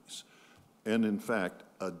economies. And in fact,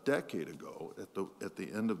 a decade ago, at the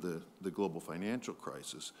end of the global financial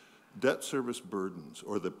crisis, debt service burdens,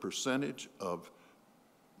 or the percentage of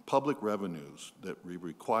public revenues that we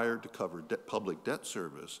required to cover public debt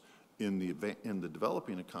service in the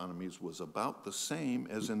developing economies, was about the same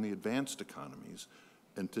as in the advanced economies.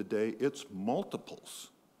 And today, it's multiples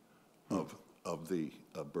of the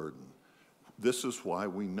burden. This is why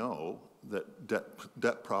we know that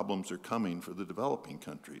debt problems are coming for the developing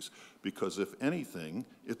countries, because if anything,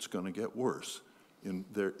 it's going to get worse.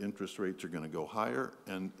 Their interest rates are going to go higher,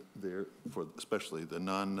 and especially the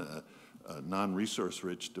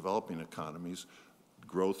non-resource-rich developing economies,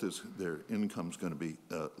 their income's going to be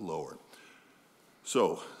lower.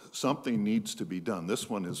 So something needs to be done. This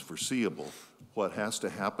one is foreseeable. What has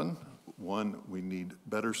to happen? One, we need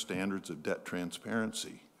better standards of debt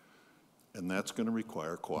transparency, and that's going to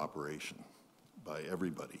require cooperation by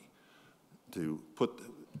everybody to put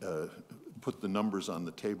the numbers on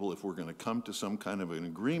the table. If we're going to come to some kind of an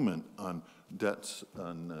agreement on debt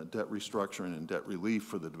restructuring and debt relief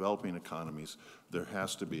for the developing economies, there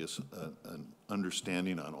has to be an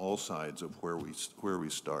understanding on all sides of where we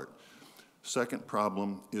start. Second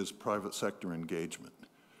problem is private sector engagement.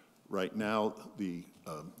 Right now, the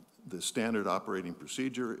standard operating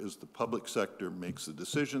procedure is the public sector makes the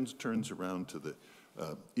decisions, turns around to the,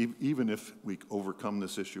 even if we overcome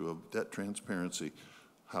this issue of debt transparency,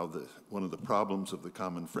 one of the problems of the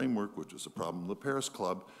common framework, which is a problem of the Paris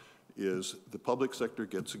Club, is the public sector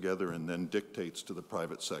gets together and then dictates to the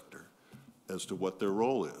private sector as to what their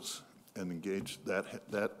role is, and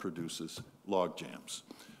that produces log jams.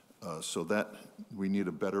 So that we need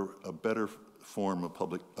a better form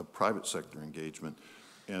of private sector engagement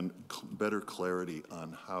and better clarity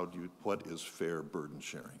on what is fair burden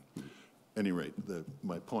sharing. At any rate,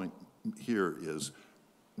 my point here is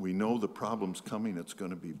we know the problem's coming. It's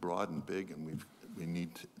going to be broad and big, and we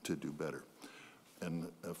need to do better. And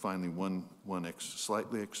finally, one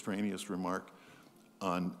slightly extraneous remark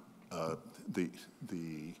on the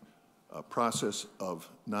process of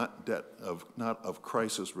not of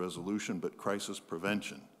crisis resolution, but crisis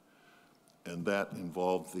prevention, and that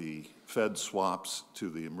involved the Fed swaps to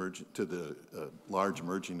the large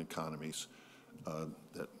emerging economies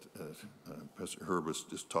that Professor Herb was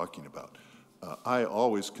just talking about. I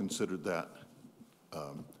always considered that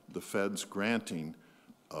the Fed's granting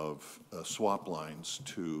of swap lines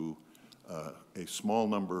to a small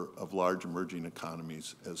number of large emerging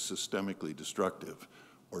economies as systemically destructive,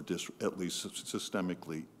 or at least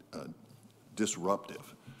systemically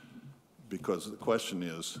disruptive. Because the question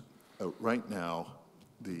is, right now,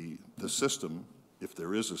 the system, if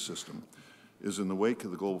there is a system, is in the wake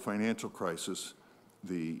of the global financial crisis,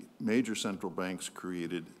 the major central banks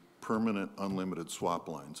created permanent unlimited swap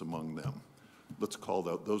lines among them. Let's call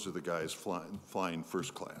those are the guys flying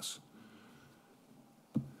first class.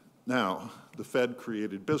 Now, the Fed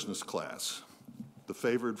created business class, the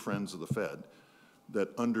favored friends of the Fed, that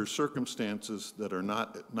under circumstances that are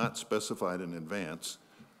not specified in advance,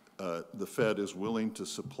 the Fed is willing to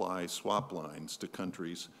supply swap lines to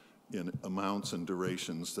countries in amounts and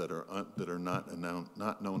durations that are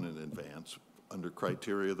not known in advance, under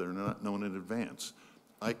criteria that are not known in advance.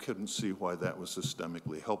 I couldn't see why that was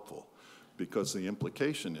systemically helpful, because the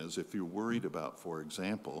implication is if you're worried about, for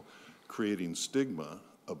example, creating stigma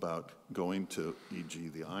about going to, e.g.,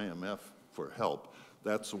 the IMF for help,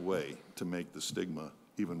 that's a way to make the stigma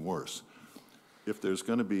even worse. If there's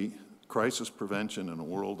going to be crisis prevention in a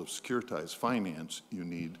world of securitized finance, you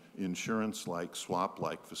need insurance-like,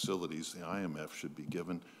 swap-like facilities. The IMF should be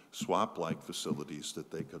given swap-like facilities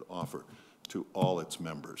that they could offer to all its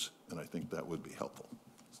members, and I think that would be helpful.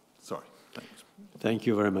 Sorry, thanks. Thank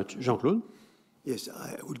you very much. Jean-Claude? Yes,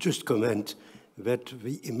 I would just comment that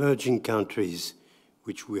the emerging countries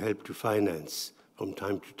which we help to finance from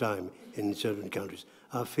time to time in certain countries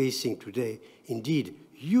are facing today, indeed,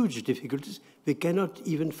 huge difficulties. They cannot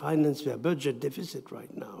even finance their budget deficit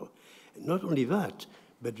right now. And not only that,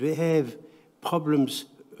 but they have problems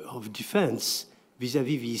of defense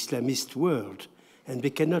vis-à-vis the Islamist world, and they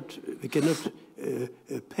cannot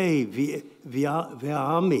pay their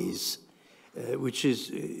armies, which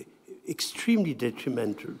is extremely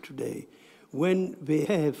detrimental today. When they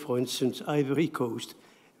have, for instance, Ivory Coast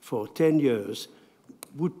for 10 years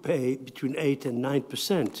would pay between 8 and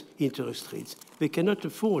 9% interest rates. They cannot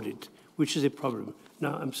afford it, which is a problem.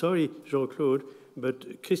 Now, I'm sorry, Jean-Claude,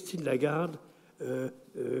 but Christine Lagarde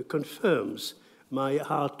confirms my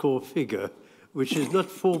hardcore figure, which is not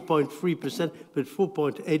 4.3%, but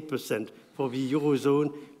 4.8% for the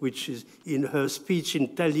Eurozone, which is in her speech in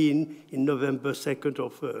Tallinn in November 2nd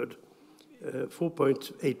or 3rd,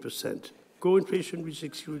 4.8%. Core inflation, which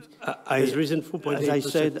excludes, has risen 4.8%. As I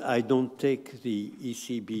said, I don't take the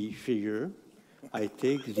ECB figure. I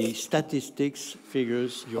take the statistics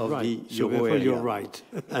figures of the Euro area. You're right.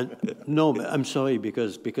 And no, I'm sorry,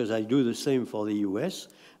 because I do the same for the US,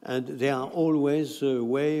 and there are always a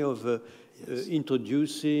way of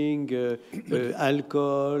introducing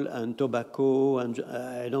alcohol and tobacco, and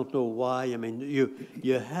I don't know why. I mean,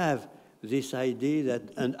 you have this idea that,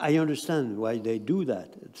 and I understand why they do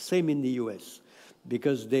that. Same in the US,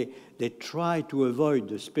 because they try to avoid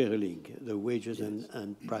the spiraling, the wages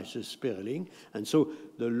and prices spiraling, and so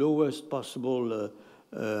the lowest possible,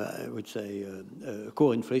 I would say,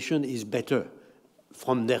 core inflation is better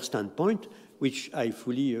from their standpoint, which I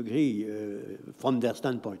fully agree from their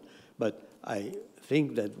standpoint. But I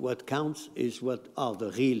think that what counts is what are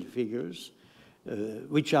the real figures,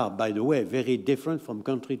 which are, by the way, very different from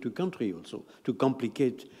country to country also, to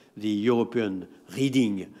complicate the European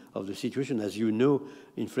reading of the situation. As you know,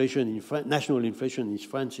 inflation in national inflation in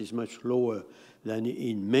France is much lower than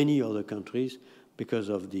in many other countries because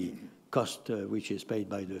of the cost which is paid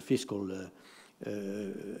by the fiscal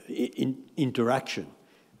interaction.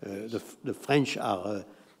 The French are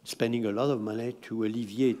spending a lot of money to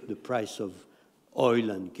alleviate the price of oil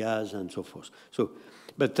and gas and so forth. So,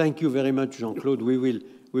 but thank you very much, Jean-Claude. We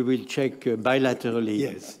will check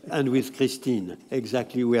bilaterally and with Christine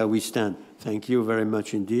exactly where we stand. Thank you very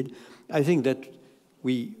much indeed. I think that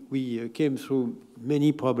we came through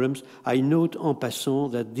many problems. I note en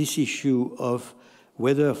passant that this issue of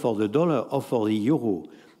whether for the dollar or for the euro,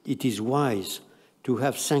 it is wise to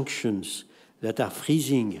have sanctions that are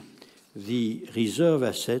freezing the reserve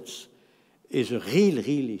assets is a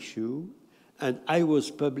real issue. And I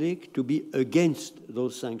was public to be against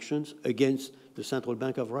those sanctions against the Central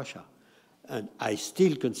Bank of Russia. And I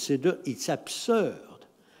still consider it's absurd.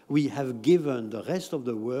 We have given the rest of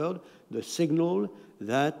the world the signal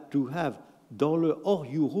that to have dollar or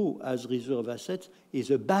euro as reserve assets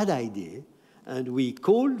is a bad idea. And we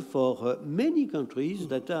called for many countries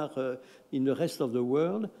that are in the rest of the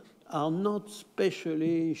world are not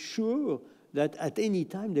especially sure that at any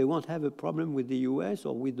time they won't have a problem with the US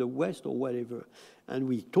or with the West or whatever. And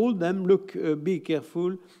we told them, look, be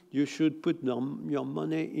careful, you should put your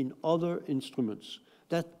money in other instruments.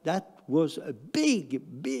 That was a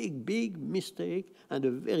big mistake and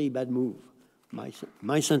a very bad move.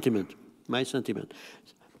 My sentiment.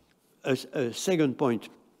 A second point,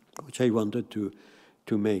 which I wanted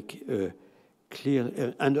to make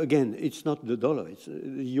clear, and again, it's not the dollar, it's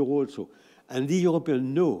the euro also. And the Europeans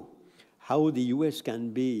know how the US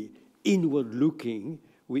can be inward-looking.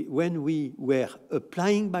 When we were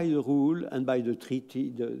applying by the rule and by the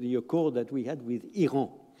treaty, the accord that we had with Iran,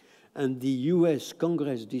 and the US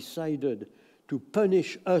Congress decided to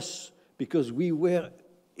punish us because we were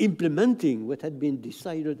implementing what had been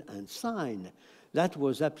decided and signed, that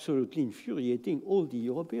was absolutely infuriating all the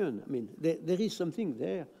Europeans. I mean, there is something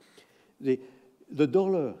there. The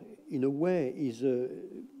dollar, in a way, is a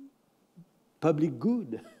public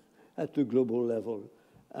good at the global level.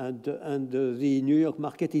 And the New York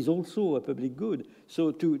market is also a public good.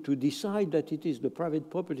 So to decide that it is the private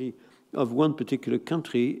property of one particular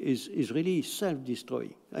country is really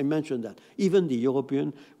self-destroying. I mentioned that. Even the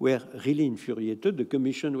Europeans were really infuriated. The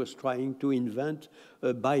Commission was trying to invent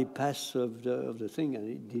a bypass of the thing, and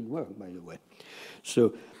it didn't work, by the way.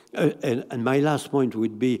 So, and my last point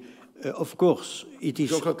would be, of course, it is...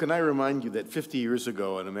 Jean-Claude, can I remind you that 50 years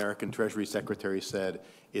ago, an American Treasury Secretary said,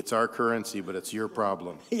 it's our currency, but it's your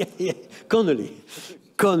problem. Yeah. Connolly.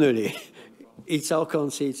 It's our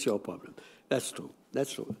currency, it's your problem. That's true.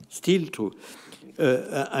 Still true.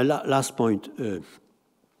 Last point.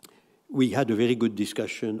 We had a very good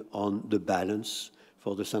discussion on the balance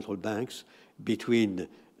for the central banks between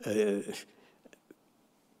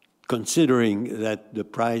considering that the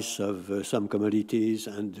price of some commodities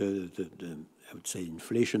and I would say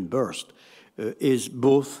inflation burst is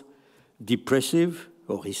both depressive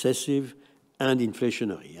or recessive and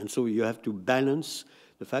inflationary. And so you have to balance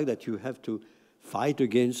the fact that you have to fight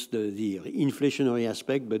against the inflationary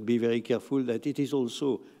aspect, but be very careful that it is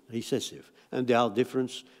also recessive. And there are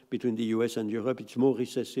differences between the US and Europe. It's more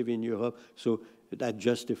recessive in Europe, so that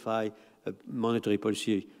justifies a monetary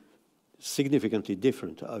policy significantly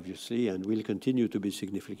different, obviously, and will continue to be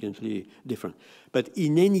significantly different. But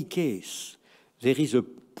in any case, there is a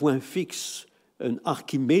point fixe, an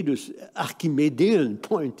Archimedean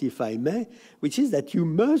point, if I may, which is that you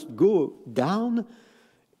must go down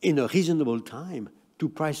in a reasonable time to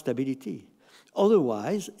price stability.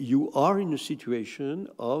 Otherwise, you are in a situation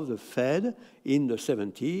of the Fed in the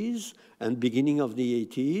 70s and beginning of the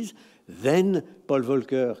 80s. Then Paul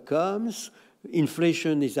Volcker comes.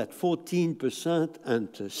 Inflation is at 14%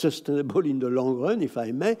 and sustainable in the long run, if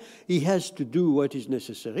I may. He has to do what is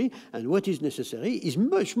necessary, and what is necessary is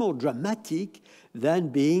much more dramatic than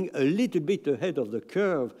being a little bit ahead of the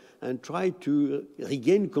curve and try to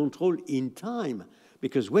regain control in time.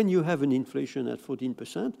 because when you have an inflation at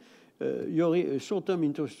 14%, your short-term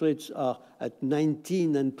interest rates are at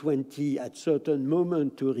 19 and 20 at certain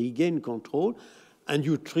moment to regain control, and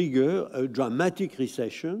you trigger a dramatic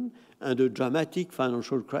recession and a dramatic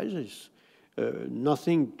financial crisis.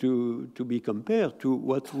 Nothing to be compared to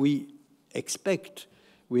what we expect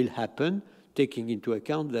will happen, taking into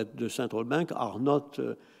account that the central bank are not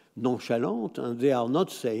nonchalant, and they are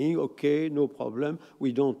not saying, okay, no problem,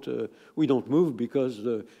 we don't move because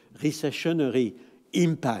the recessionary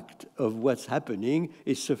impact of what's happening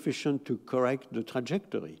is sufficient to correct the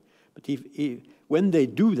trajectory. But when they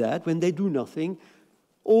do that, when they do nothing,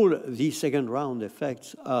 all these second round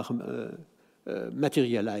effects are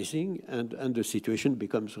materializing, and the situation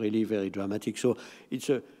becomes really very dramatic. So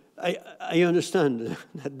I understand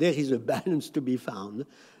that there is a balance to be found,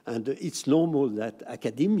 and it's normal that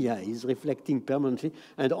academia is reflecting permanently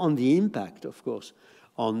and on the impact, of course,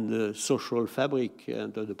 on the social fabric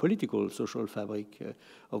and the political social fabric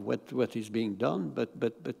of what is being done. But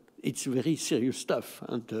it's very serious stuff,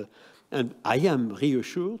 and I am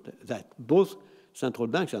reassured that both central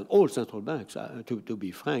banks and all central banks, to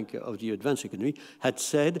be frank, of the advanced economy, had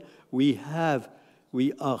said we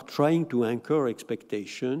are trying to anchor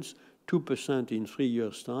expectations. 2% in 3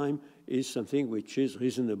 years' time is something which is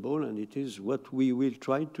reasonable, and it is what we will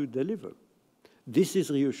try to deliver. This is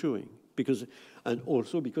reassuring, and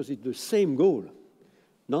also because it's the same goal,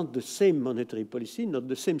 not the same monetary policy, not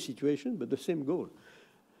the same situation, but the same goal.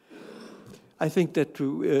 I think that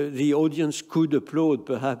the audience could applaud,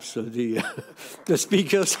 perhaps, the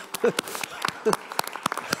speakers.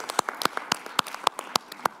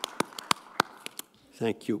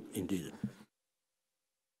 Thank you, indeed.